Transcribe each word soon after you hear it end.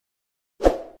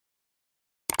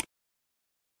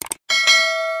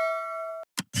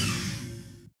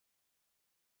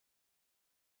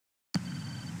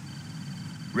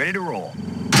Ready to roll.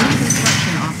 New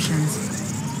construction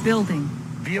options. Building.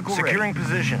 Vehicle securing ready.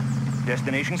 Position.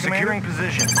 Destination securing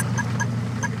position.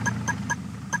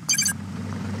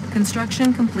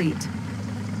 Construction complete.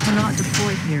 Cannot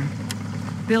deploy here.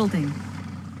 Building.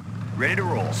 Ready to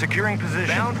roll. Securing position.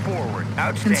 Bound forward.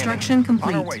 Outstanding. Construction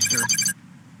complete. On our way, sir.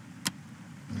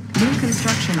 New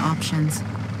construction options.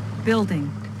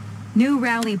 Building. New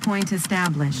rally point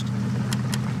established.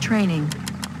 Training.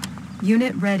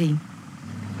 Unit ready.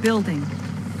 Building.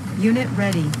 Unit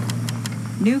ready.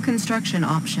 New construction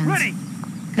options. Ready.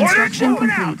 Construction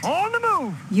complete. On the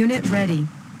move. Unit ready.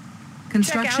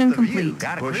 Construction complete.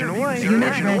 Pushing away.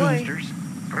 Unit ready.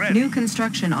 Ready. New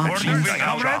construction options.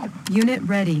 Unit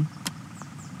ready.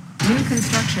 New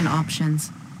construction options.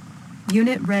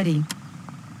 Unit ready.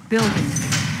 Building.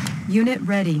 Unit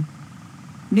ready.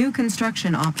 New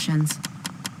construction options.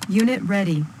 Unit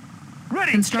ready.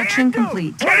 Ready. Construction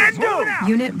complete.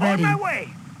 Unit ready. On my way.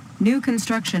 New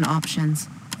construction options.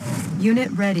 Unit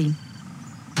ready.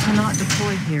 Cannot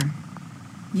deploy here.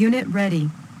 Unit ready.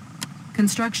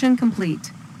 Construction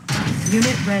complete.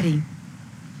 Unit ready.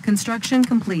 Construction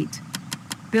complete.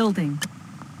 Building.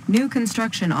 New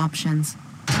construction options.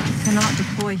 Cannot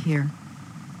deploy here.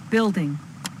 Building.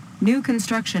 New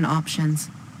construction options.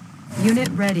 Unit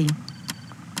ready.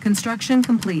 Construction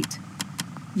complete.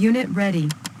 Unit ready.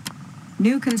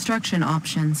 New construction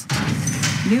options.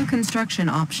 New construction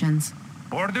options.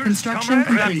 Orders, Construction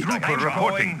comrade. complete. Ready.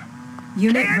 Reporting.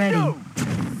 Unit Can ready.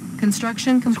 do.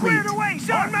 Construction complete. Squared away.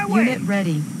 On my way. Unit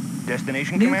ready.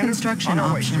 Destination New commander. construction On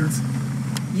our way, options. sir.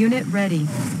 Unit ready.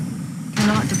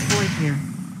 Cannot deploy here.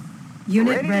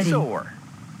 Unit ready. Soar.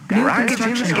 New Rockets in the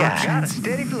construction sky. Got a options.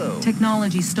 steady flow.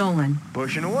 Technology stolen.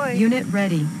 Pushing away. Unit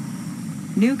ready.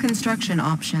 New construction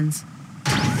options.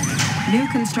 New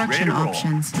construction Ready to roll.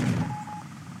 options.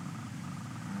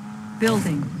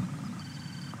 Building.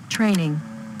 Training.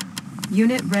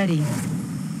 Unit ready.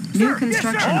 New Sir,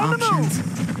 construction yes, sir. On the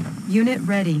options. Unit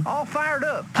ready. All fired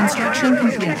up. Construction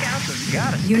complete.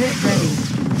 Got it. Unit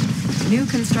ready. New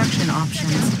construction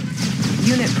options.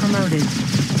 Unit promoted.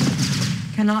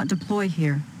 Cannot deploy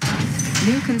here.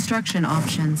 New construction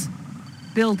options.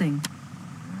 Building.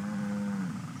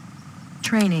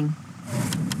 Training.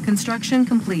 Construction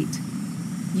complete.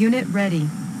 Unit ready.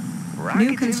 Rockets New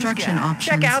in the construction sky. options.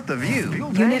 Check out the view.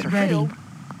 Fuel Unit tanks are ready. filled.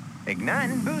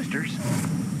 Igniting boosters.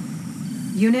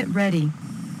 Unit ready.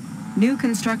 New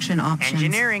construction options.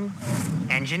 Engineering.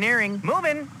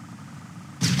 Moving.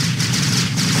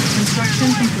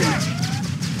 Construction complete.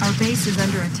 Our base is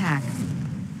under attack.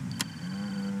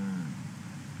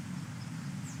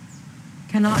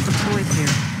 Cannot deploy here.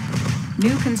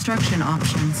 New construction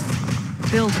options.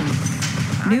 Building.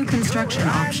 New construction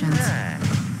options.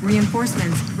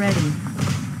 Reinforcements ready.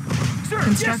 Sir,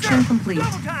 Construction yes, sir. complete.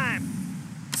 Double time.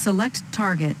 Select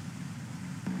target.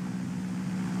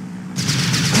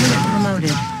 Unit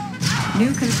promoted.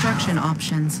 New construction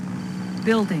options.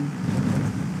 Building.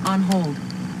 On hold.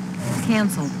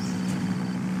 Cancel.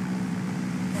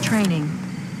 Training.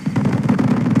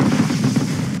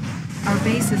 Our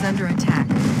base is under attack.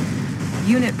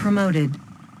 Unit promoted.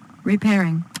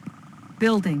 Repairing.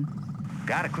 Building.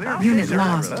 Got a clear Unit sir.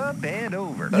 lost. Up and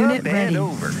over. Unit up ready. and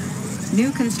over.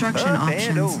 New construction Up options.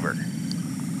 and over.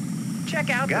 Check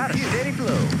out Got the view. Steady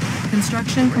flow.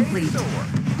 Construction Ready to complete. soar.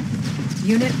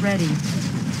 Unit ready.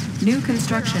 New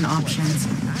construction options.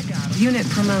 I got it. Unit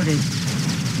promoted.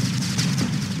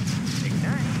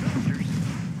 Igniting boosters.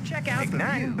 Check out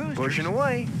Igniting the view. Boosters. Pushing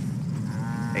away.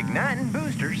 Igniting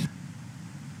boosters.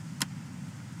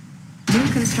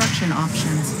 New construction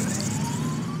options.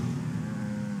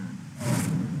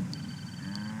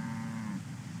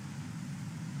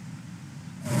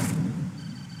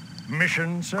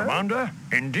 Mission, sir? Commander?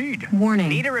 Indeed. Warning.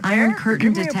 Need a repair? Iron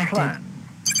curtain Give me a detected. plan.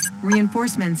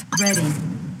 Reinforcements ready.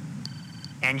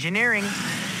 Engineering.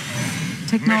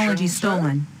 Technology Mission, sir?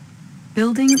 stolen.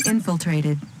 Building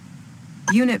infiltrated.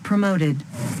 Unit promoted.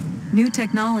 New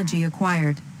technology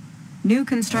acquired. New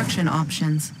construction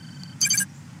options.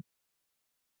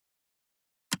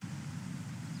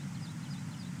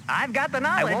 I've got the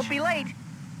knowledge. I won't be late.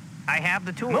 I have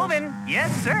the tools. Moving.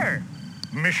 Yes, sir.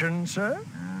 Mission, sir?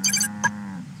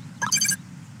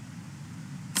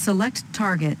 Select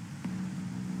target.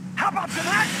 How about some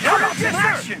action? How about some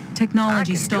action?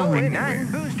 Technology stolen.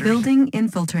 Igniting boosters. Building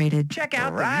infiltrated. Check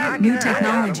out Right. the New view.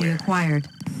 technology acquired.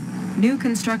 New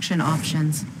construction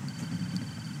options.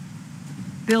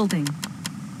 Building.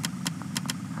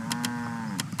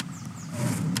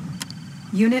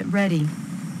 Unit ready.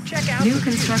 Check out New the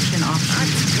view. construction I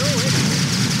options. can go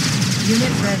anywhere.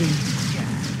 Unit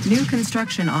ready. New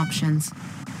construction options.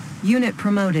 Unit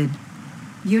promoted.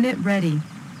 Unit ready.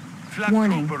 Flak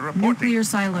Warning, trooper reporting. nuclear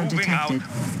silo Moving detected. out.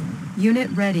 Unit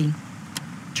ready.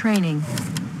 Training.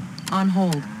 On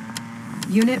hold.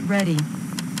 Unit ready.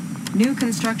 New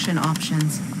construction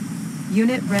options.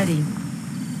 Unit ready.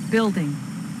 Building.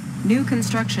 New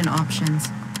construction options.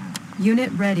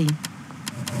 Unit ready.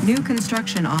 New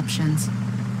construction options.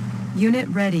 Unit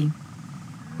ready.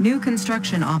 New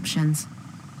construction options.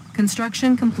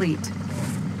 Construction complete.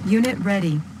 Unit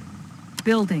ready.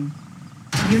 Building.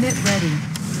 Unit ready.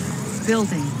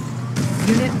 Building.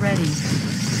 Unit ready.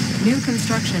 New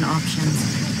construction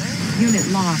options. Unit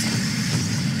lost.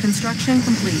 Construction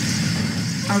complete.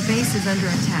 Our base is under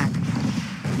attack.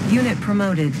 Unit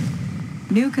promoted.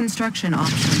 New construction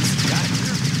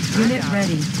options. Unit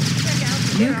ready.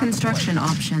 New construction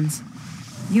options.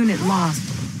 Unit lost.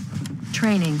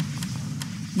 Training.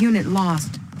 Unit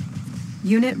lost.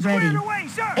 Unit ready. Away,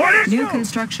 sir. New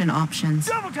construction options.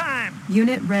 Double time.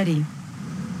 Unit ready.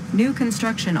 New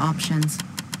construction options.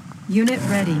 Unit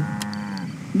ready.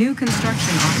 New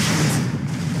construction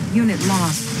options. Unit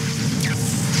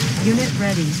lost. Unit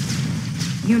ready.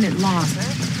 Unit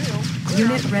lost.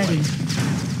 Unit ready.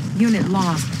 Unit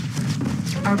lost.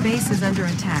 Our base is under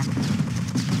attack.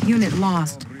 Unit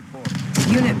lost.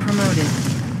 Unit promoted.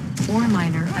 Ore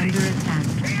miner under attack.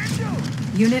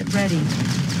 Unit ready.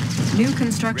 New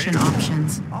construction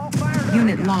options.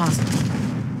 Unit lost.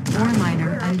 Ore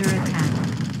miner under attack.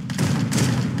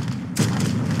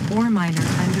 Ore miner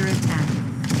under attack.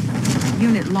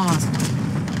 Unit lost.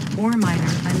 Ore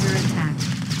miner under attack.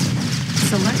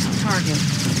 Select target.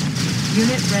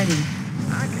 Unit ready.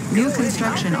 New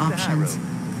construction options.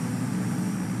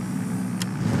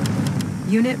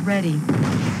 Unit ready.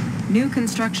 New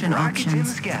construction Rockets in the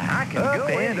options. sky. I can up go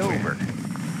and over.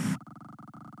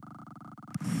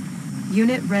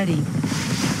 Unit ready.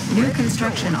 New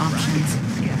construction options.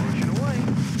 Pushing away.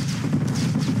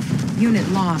 Unit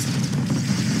lost.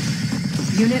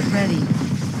 Unit ready.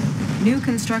 New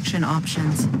construction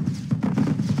options.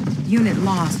 Unit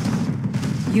lost.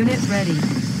 Unit ready.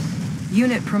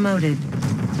 Unit promoted.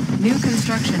 New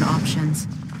construction options.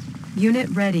 Unit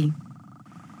ready.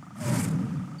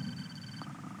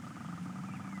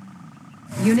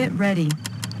 Unit ready.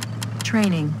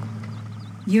 Training.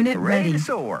 Unit ready. To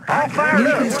soar. All fired New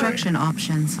up. construction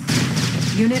options.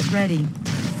 Unit ready.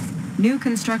 New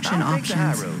construction I'll take the high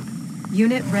options. road.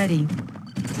 Unit ready.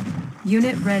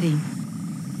 Unit ready.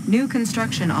 New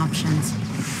construction options.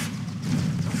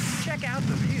 Check out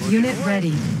the view. Unit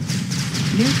ready.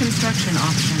 New construction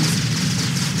options.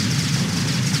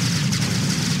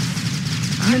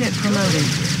 Unit promoted.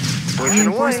 Pushing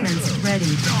away. Reinforcements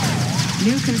ready.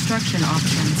 New construction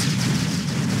options.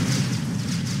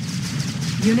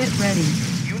 Unit ready.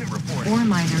 Unit reporting. Ore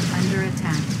miner under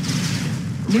attack.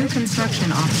 New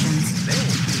construction options.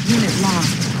 Unit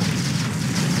lost.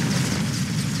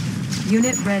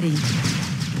 Unit ready.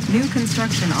 New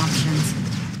construction options.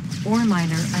 Ore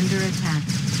miner under attack.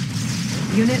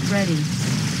 Unit ready.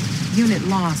 Unit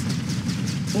lost.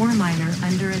 Ore miner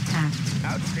under attack.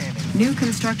 Outstanding. New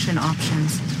construction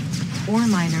options. Ore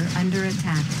miner under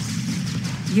attack.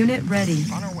 Unit ready.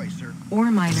 On our way, sir.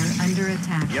 Ore miner under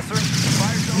attack. Yes, sir.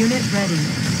 Fire zone. Unit ready.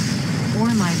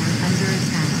 Ore miner under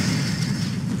attack.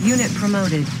 Unit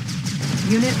promoted.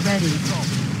 Unit ready.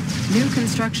 New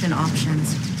construction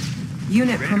options.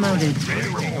 Unit promoted. Ready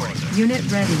reporting. Unit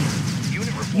ready.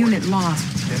 Unit reporting. Unit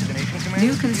lost. Destination commander.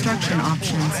 New construction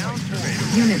options.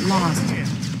 Unit lost.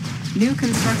 New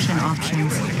construction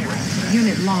options.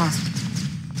 Unit lost.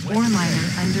 Ore miner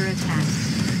under attack.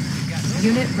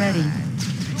 Unit ready.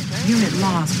 Unit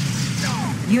lost.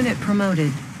 Unit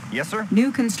promoted. Yes, sir.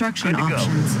 New construction Good to go.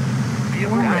 options.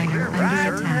 Vehicle Ore right miner here. under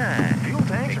Right attack. on. Fuel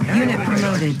tanks are Unit filled.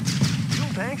 promoted.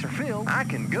 Fuel tanks are filled. I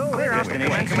can go. Clear out.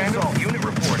 Destination commander. Unit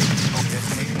reporting.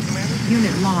 Destination commander.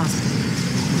 Unit lost.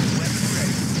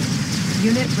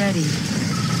 Unit ready.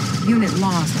 Unit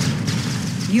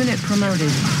lost. Unit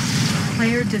promoted.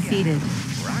 Player defeated.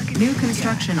 Rocket New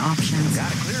construction options.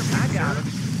 got it clear. I got it.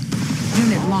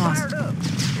 Unit lost. Fired up.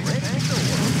 Ready to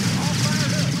soar. All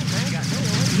fired up. Got no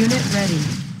one. Unit ready.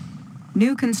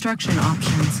 New construction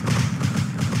options.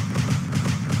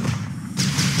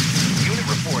 Unit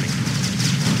reporting.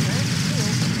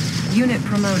 Unit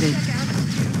promoted.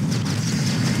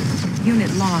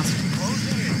 Unit lost.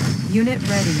 Unit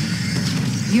ready.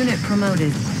 Unit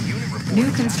promoted. Unit reporting.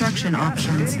 New construction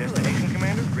options. Destination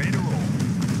commander. Ready to roll.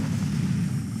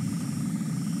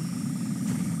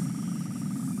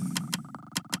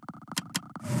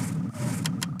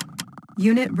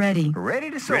 Unit ready.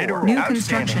 Ready to soar. Ready to roll. New Outstanding.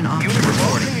 construction Unit options.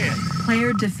 reporting in.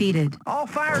 Player defeated. All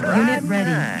fired up. Unit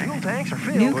ready. Fuel tanks are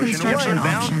filled. New Pushing construction away.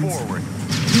 Bound options. forward.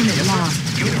 Unit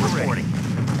lost. Unit reporting.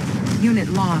 Unit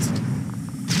lost.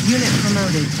 Unit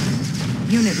promoted.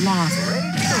 Unit lost.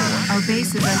 Our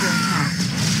base is under attack.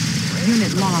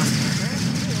 Unit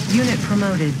lost. Unit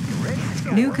promoted.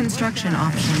 New construction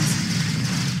options.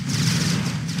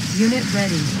 Unit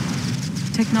ready.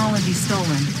 Technology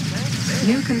stolen.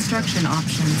 New construction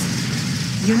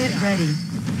options. Unit ready.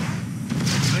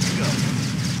 Good to go.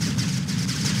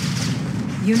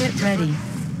 Unit ready.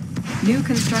 New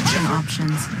construction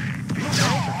options.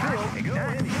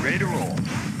 Ready to roll.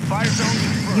 Fire zone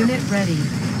confirmed. Unit ready.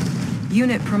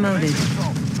 Unit promoted.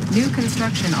 New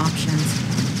construction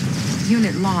options.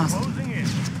 Unit lost. Closing in.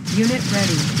 Unit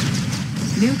ready.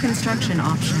 New construction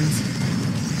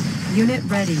options. Unit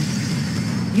ready.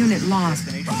 Unit lost.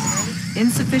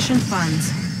 Insufficient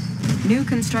funds. New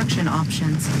construction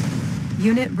options.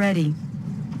 Unit ready.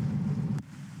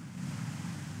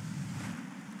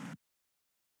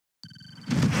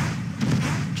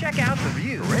 Check out the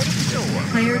view. Ready to soar.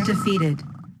 Player defeated.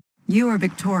 You are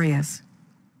victorious.